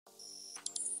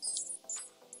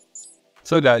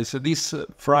So guys, so this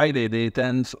Friday, the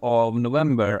 10th of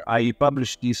November, I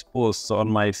published this post on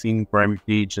my FinCrime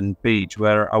Agent page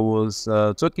where I was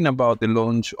talking about the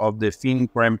launch of the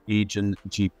FinCrime Agent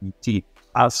GPT.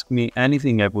 Ask me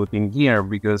anything I put in here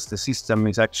because the system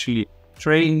is actually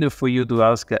trained for you to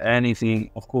ask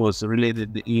anything, of course,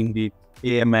 related in the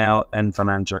AML and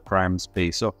financial crime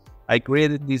space. So I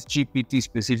created this GPT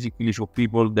specifically for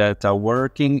people that are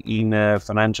working in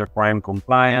financial crime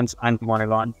compliance, anti-money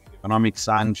laundering, economic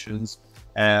sanctions,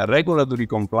 regulatory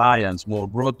compliance more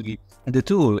broadly. The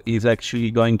tool is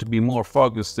actually going to be more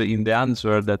focused in the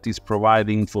answer that is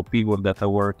providing for people that are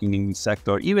working in this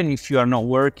sector. Even if you are not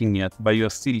working yet, but you're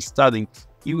still studying,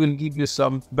 it will give you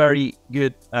some very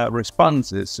good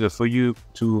responses for you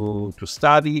to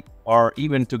study or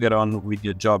even to get on with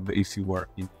your job if you work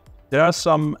in. There are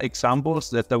some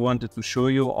examples that I wanted to show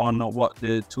you on what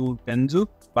the tool can do,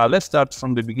 but let's start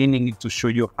from the beginning to show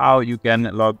you how you can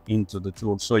log into the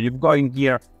tool. So you've got in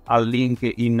here a link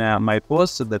in my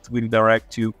post that will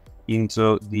direct you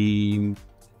into the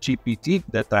GPT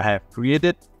that I have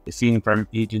created, the FinCrime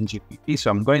Agent GPT.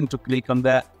 So I'm going to click on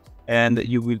that and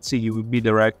you will see you will be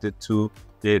directed to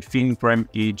the FinCrime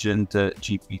Agent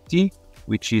GPT,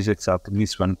 which is exactly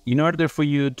this one. In order for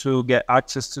you to get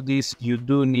access to this, you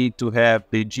do need to have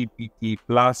the GPT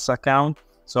Plus account.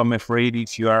 So I'm afraid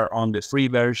if you are on the free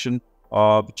version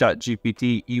of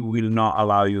ChatGPT, it will not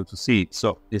allow you to see it.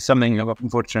 So it's something,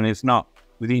 unfortunately, it's not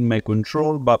within my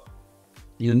control, but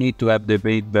you need to have the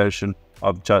paid version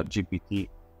of ChatGPT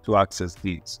to access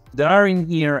these. There are in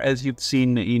here, as you've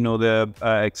seen,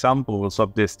 the examples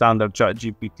of the standard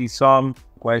ChatGPT, some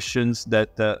questions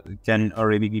that can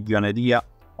already give you an idea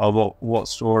of what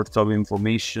sort of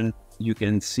information you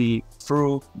can see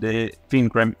through the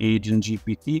FinCrime Agent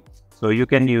GPT. So you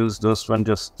can use those one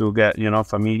just to get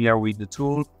familiar with the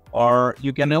tool, or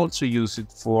you can also use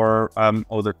it for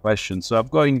other questions. So I've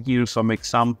got in here some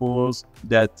examples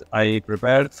that I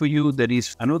prepared for you. There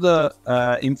is another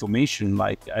information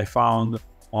like I found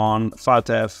on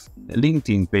FATF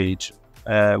LinkedIn page,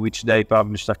 which they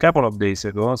published a couple of days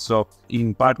ago. So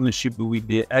in partnership with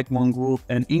the Egmont Group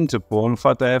and Interpol,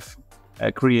 FATF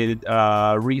created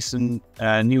a recent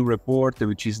new report,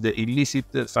 which is the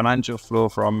illicit financial flow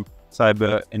from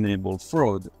cyber-enabled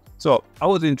fraud. So I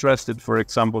was interested, for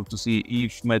example, to see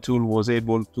if my tool was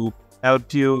able to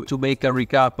help you to make a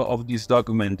recap of this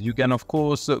document. You can, of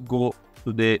course, go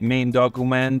to the main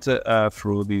document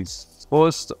through this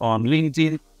post on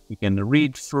LinkedIn. You can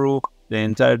read through the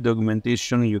entire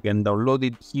documentation. You can download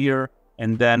it here.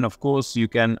 And then, of course, you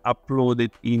can upload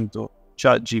it into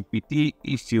ChatGPT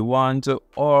if you want,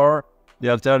 or the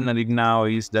alternative now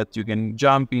is that you can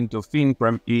jump into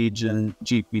FinCrime Agent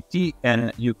GPT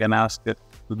and you can ask it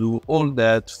to do all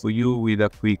that for you with a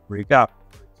quick recap.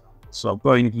 So I'm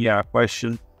going here a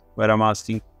question where I'm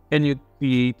asking, can you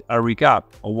create a recap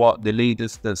of what the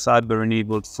latest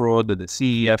cyber-enabled fraud, the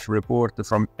CEF report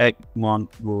from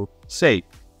Egmont Group say?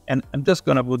 And I'm just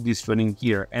going to put this one in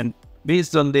here. And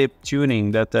based on the tuning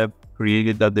that I've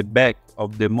created at the back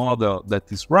of the model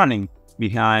that is running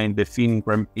behind the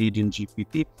FinCrime Agent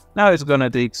GPT, now it's going to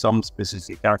take some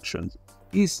specific actions.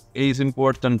 This is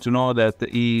important to know that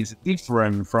it is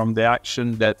different from the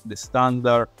action that the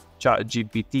standard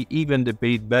ChatGPT, even the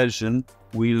paid version,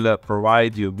 will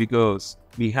provide you, because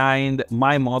behind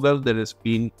my model there has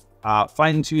been a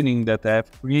fine-tuning that I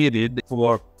have created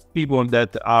for people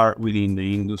that are within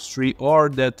the industry or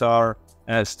that are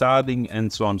studying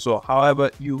and so on. So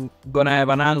however, you're gonna have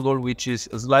an angle which is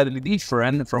slightly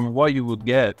different from what you would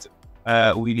get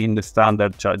within the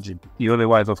standard ChatGPT.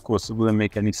 Otherwise, of course, it wouldn't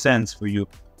make any sense for you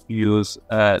to use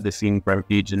the FinCrime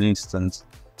Agent instance.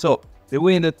 So the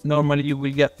way that normally you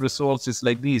will get results is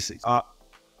like this: a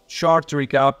short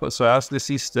recap. So I ask the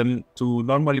system to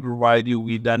normally provide you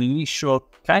with an initial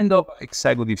kind of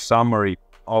executive summary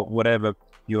of whatever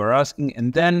you are asking,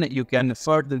 and then you can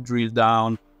further drill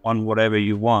down on whatever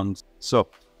you want. So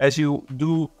as you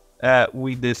do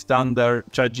with the standard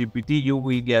ChatGPT, you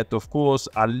will get, of course,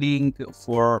 a link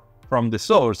from the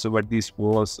source where this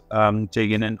was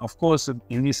taken. And of course,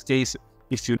 in this case,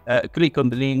 if you click on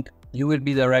the link, you will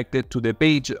be directed to the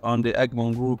page on the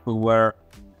Egmont Group where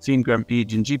FinCrime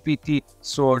Agent GPT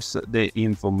source the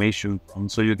information from.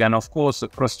 So you can, of course,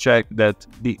 cross-check that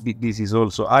this is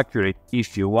also accurate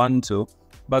if you want to.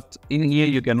 But in here,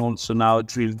 you can also now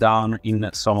drill down in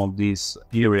some of these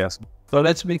areas. So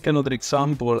let's make another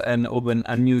example and open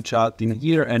a new chat in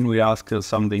here, and we ask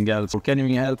something else. Can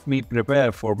you help me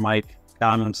prepare for my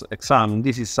Canon's exam?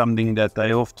 This is something that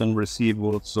I often receive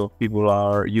also. People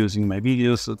are using my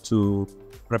videos to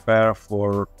prepare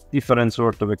for different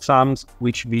sort of exams,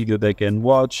 which video they can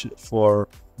watch for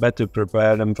better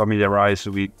prepare and familiarize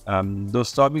with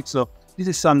those topics. So this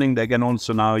is something they can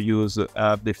also now use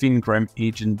the FinCrime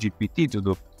Agent GPT to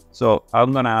do. So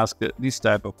I'm gonna ask this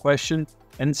type of question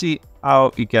and see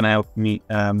how it can help me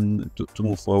to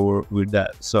move forward with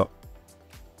that. So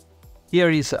here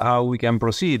is how we can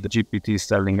proceed. GPT is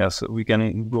telling us we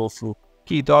can go through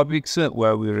key topics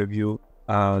where we review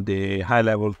the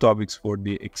high-level topics for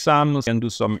the exam. We can do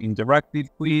some interactive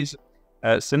quiz,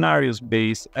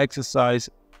 scenarios-based exercise,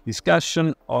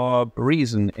 discussion of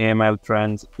recent AML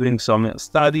trends, doing some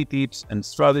study tips and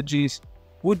strategies.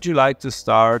 Would you like to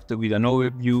start with an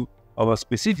overview of a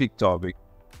specific topic,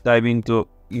 dive into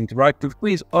interactive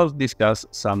quiz, or discuss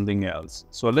something else?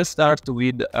 So let's start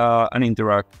with an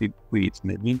interactive quiz.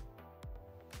 Maybe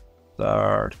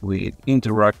start with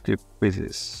interactive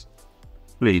quizzes.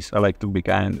 Please, I like to be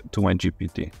kind to my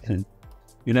GPT.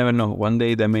 You never know, one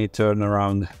day they may turn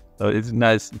around. So it's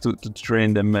nice to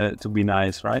train them to be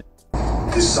nice, right?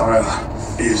 This style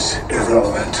is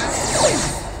irrelevant.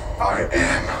 I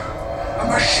am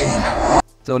a machine.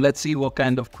 So let's see what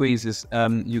kind of quizzes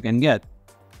you can get.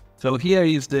 So here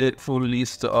is the full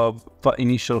list of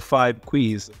initial 5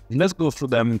 quizzes. Let's go through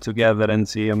them together and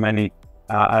see how many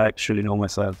I actually know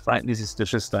myself, right? This is the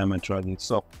first time I tried it.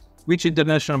 So, which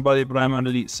international body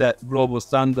primarily set global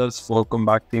standards for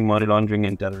combating money laundering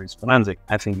and terrorist financing?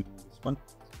 I think this one.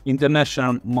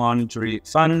 International Monetary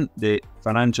Fund, the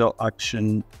Financial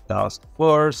Action Task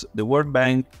Force, the World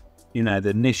Bank,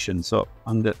 United Nations. So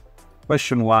on the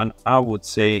question 1, I would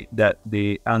say that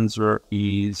the answer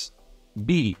is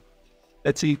B.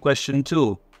 Let's see question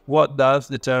 2. What does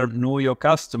the term know your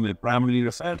customer primarily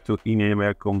refer to in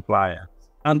AML compliance?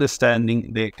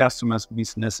 Understanding the customer's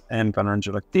business and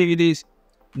financial activities,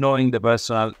 knowing the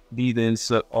personal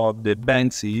details of the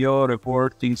bank CEO,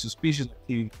 reporting suspicious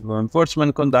activity to law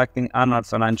enforcement, conducting annual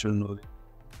financial audit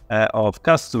of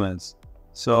customers.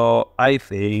 So I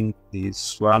think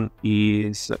this one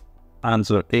is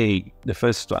answer A, the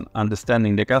first one,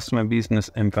 understanding the customer business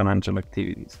and financial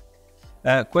activities.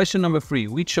 Question number 3,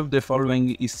 which of the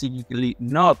following is typically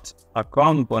not a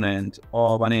component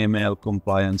of an AML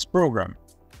compliance program?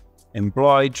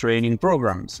 Employee training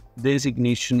programs,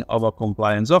 designation of a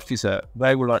compliance officer,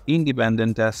 regular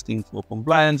independent testing for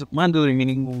compliance, mandatory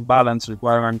minimum balance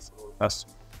requirements for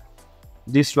customers.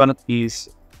 This one is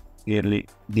clearly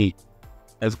D.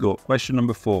 Let's go. Question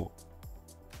number 4.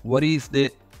 What is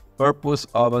the purpose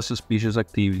of a suspicious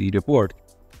activity report?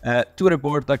 To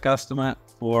report a customer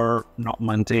for not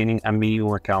maintaining a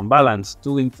minimum account balance,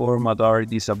 to inform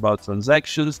authorities about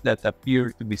transactions that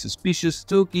appear to be suspicious,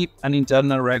 to keep an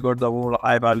internal record of all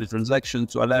high-value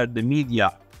transactions, to alert the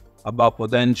media about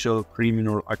potential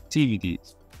criminal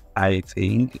activities. I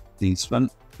think this one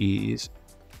is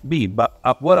B. But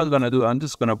what I'm going to do, I'm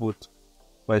just going to put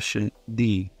question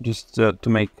D, just to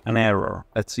make an error.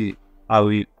 Let's see how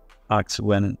it acts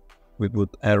when we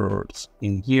put errors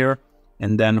in here.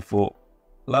 And then for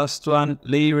last one,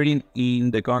 layering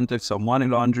in the context of money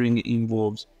laundering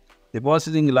involves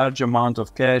depositing a large amount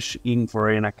of cash in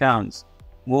foreign accounts,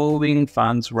 moving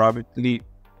funds rapidly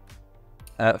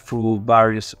through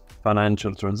various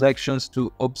financial transactions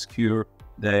to obscure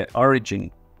their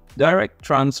origin, direct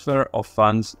transfer of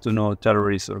funds to no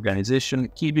terrorist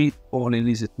organization, keeping all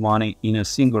illicit money in a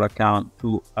single account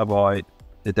to avoid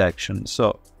detection.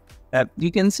 So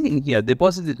you can see in here,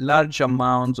 deposited large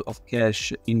amounts of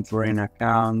cash in foreign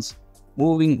accounts,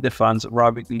 moving the funds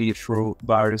rapidly through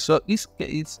various. So it's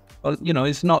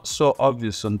it's not so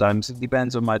obvious sometimes. It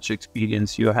depends on how much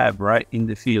experience you have, right, in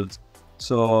the field.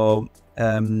 So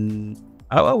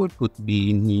I would put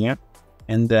B in here,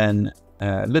 and then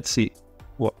let's see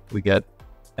what we get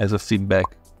as a feedback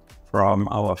from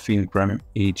our FinCrime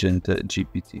Agent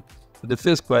GPT. So the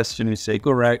first question is say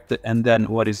correct, and then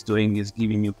what it's doing is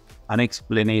giving you an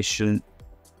explanation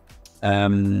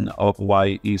of why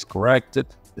it is correct.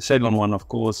 The second one, of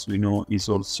course, we know is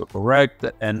also correct.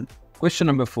 And question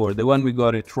number 4, the one we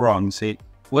got it wrong, say,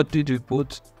 what did we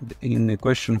put in the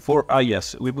question 4?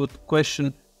 Yes,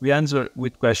 we answer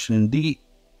with question D,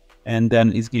 and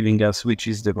then it's giving us which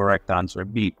is the correct answer,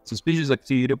 B. Suspicious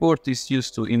activity report is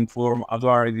used to inform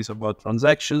authorities about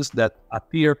transactions that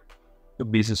appear to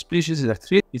be suspicious.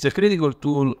 It's a critical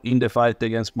tool in the fight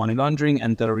against money laundering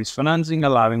and terrorist financing,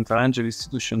 allowing financial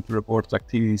institutions to report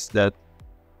activities that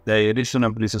they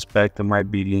reasonably suspect might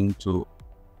be linked to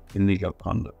illegal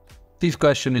conduct. Fifth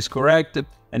question is correct,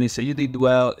 and it says you did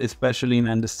well, especially in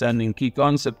understanding key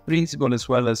concept, principle, as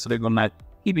well as recognize.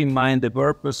 Keep in mind the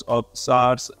purpose of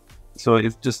SARS. So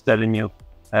it's just telling you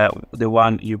the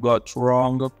one you got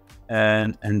wrong.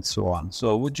 and so on.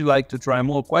 So would you like to try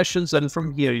more questions? And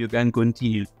from here, you can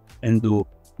continue and do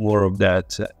more of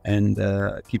that and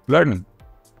keep learning.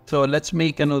 So let's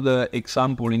make another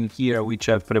example in here, which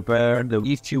I've prepared.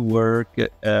 If you work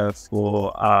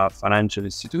for financial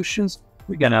institutions,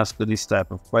 we can ask this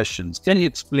type of questions. Can you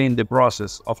explain the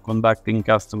process of conducting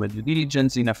customer due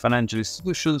diligence in a financial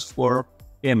institutions for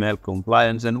AML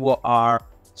compliance, and what are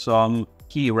some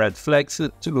key red flags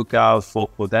to look out for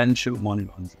potential money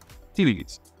laundering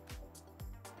activities?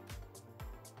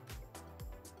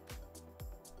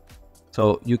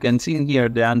 So you can see in here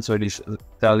the answer is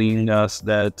telling us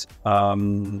that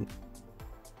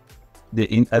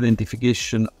the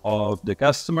identification of the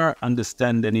customer,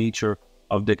 understand the nature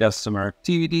of the customer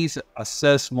activities,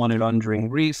 assess money laundering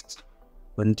risks,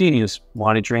 continuous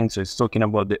monitoring, so it's talking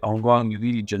about the ongoing due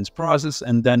diligence process,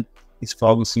 and then it's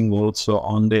focusing also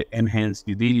on the enhanced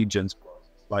due diligence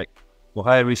process. Like for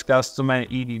high-risk customer,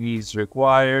 EDD is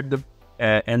required,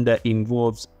 and that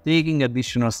involves taking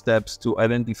additional steps to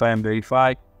identify and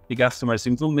verify the customer's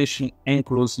information and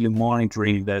closely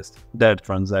monitoring that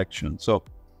transaction. So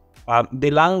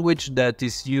the language that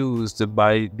is used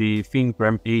by the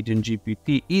FinCrime Agent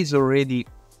GPT is already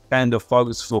kind of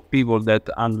focused for people that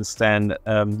understand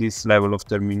this level of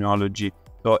terminology.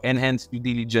 So enhanced due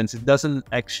diligence, it doesn't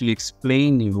actually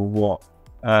explain you what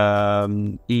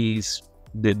is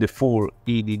the full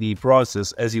EDD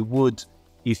process as it would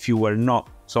if you were not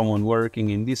someone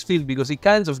working in this field, because it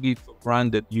kind of gives for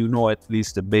granted you know at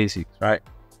least the basics, right?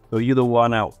 So you don't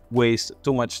want to waste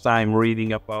too much time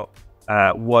reading about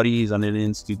what is an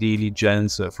enhanced due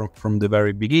diligence from the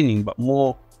very beginning, but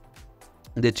more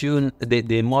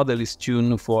the model is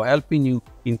tuned for helping you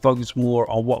in focus more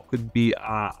on what could be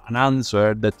an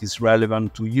answer that is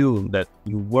relevant to you, that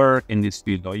you work in this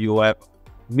field or you have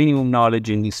minimum knowledge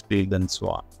in this field and so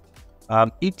on.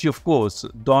 If you, of course,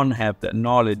 don't have that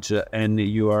knowledge and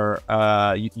you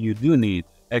do need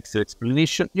extra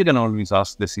explanation, you can always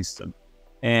ask the system.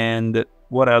 And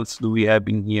what else do we have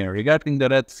in here? Regarding the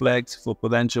red flags for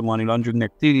potential money laundering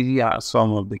activity are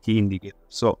some of the key indicators.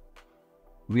 So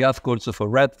we ask also for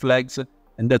red flags,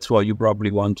 and that's what you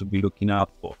probably want to be looking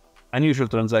out for. Unusual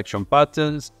transaction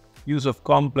patterns, use of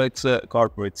complex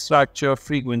corporate structure,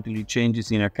 frequently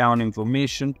changes in account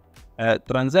information,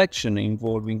 transaction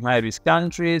involving high-risk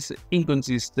countries,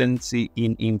 inconsistency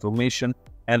in information,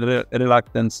 and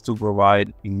reluctance to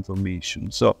provide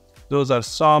information. So those are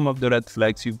some of the red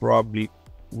flags you probably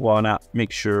want to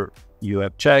make sure you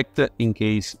have checked in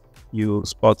case you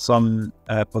spot some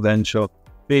potential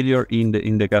failure in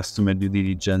the customer due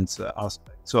diligence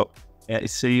aspect. So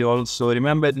you also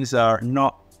remember these are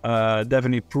not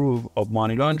definite proof of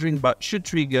money laundering, but should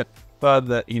trigger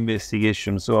further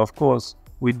investigation. So of course,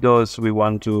 with those, we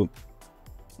want to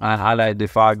highlight the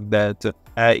fact that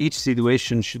each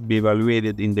situation should be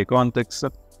evaluated in the context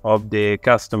of the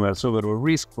customer's overall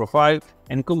risk profile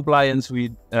and compliance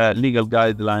with legal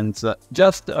guidelines.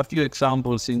 Just a few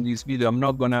examples in this video. I'm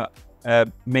not gonna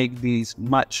make this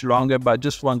much longer, but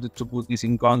just wanted to put this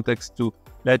in context to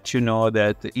let you know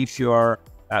that if you are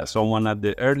someone at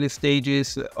the early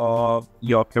stages of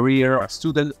your career, a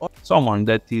student, or someone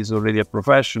that is already a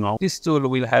professional, this tool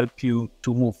will help you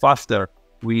to move faster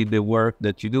with the work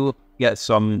that you do, get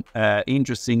some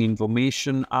interesting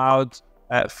information out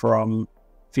from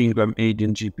FinCrime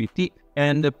Agent GPT,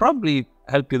 and probably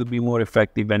help you to be more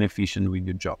effective and efficient with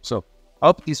your job. So I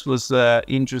hope this was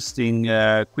interesting,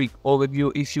 quick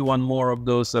overview. If you want more of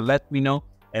those, let me know,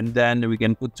 and then we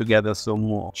can put together some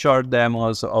more short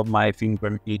demos of my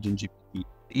FinCrime Agent GPT.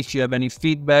 If you have any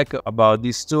feedback about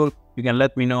this tool, you can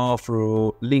let me know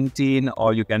through LinkedIn,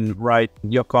 or you can write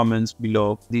your comments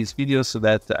below these videos so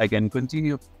that I can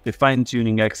continue the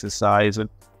fine-tuning exercise.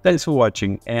 Thanks for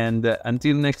watching, and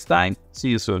until next time, see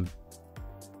you soon.